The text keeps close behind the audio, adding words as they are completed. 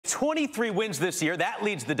23 wins this year. That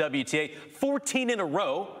leads the WTA. 14 in a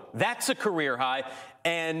row. That's a career high.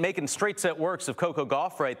 And making straight set works of Coco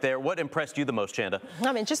Gauff right there. What impressed you the most, Chanda?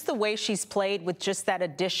 I mean, just the way she's played with just that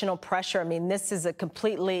additional pressure. I mean, this is a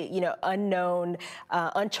completely, unknown,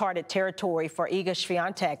 uncharted territory for Iga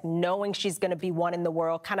Swiatek, knowing she's going to be one in the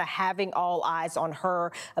world, kind of having all eyes on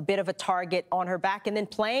her, a bit of a target on her back, and then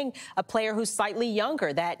playing a player who's slightly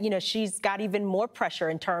younger that, she's got even more pressure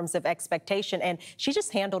in terms of expectation. And she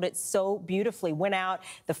just handled it so beautifully. Went out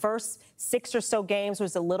the first 6 or so games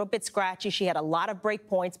was a little bit scratchy. She had a lot of break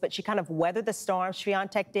points, but she kind of weathered the storm,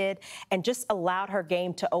 Swiatek did, and just allowed her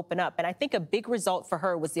game to open up. And I think a big result for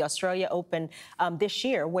her was the Australia Open this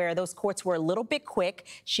year, where those courts were a little bit quick.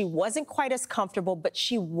 She wasn't quite as comfortable, but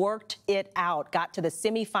she worked it out, got to the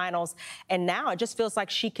semifinals, and now it just feels like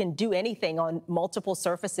she can do anything on multiple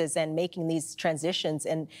surfaces and making these transitions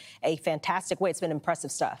in a fantastic way. It's been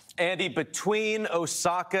impressive stuff. Andy, between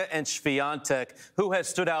Osaka and Swiatek, who has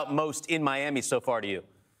stood out most in Miami so far to you?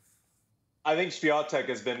 I think Swiatek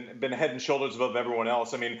has been head and shoulders above everyone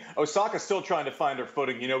else. I mean, Osaka's still trying to find her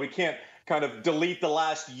footing. We can't kind of delete the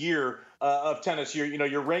last year of tennis.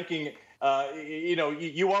 Your ranking.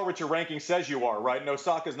 You are what your ranking says you are, right? And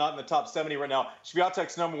Osaka's not in the top 70 right now.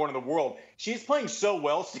 Swiatek's #1 in the world. She's playing so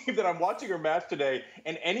well, Steve, that I'm watching her match today,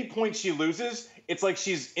 and any point she loses, it's like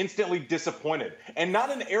she's instantly disappointed. And not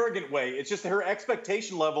in an arrogant way. It's just her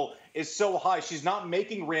expectation level is so high. She's not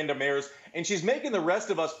making random errors, and she's making the rest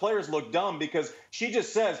of us players look dumb because she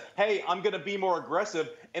just says, hey, I'm going to be more aggressive.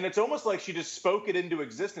 And it's almost like she just spoke it into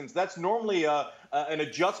existence. That's normally an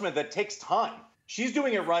adjustment that takes time. She's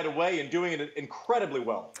doing it right away and doing it incredibly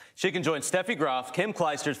well. She can join Steffi Graf, Kim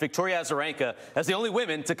Clijsters, Victoria Azarenka as the only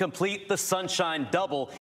women to complete the Sunshine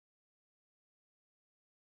Double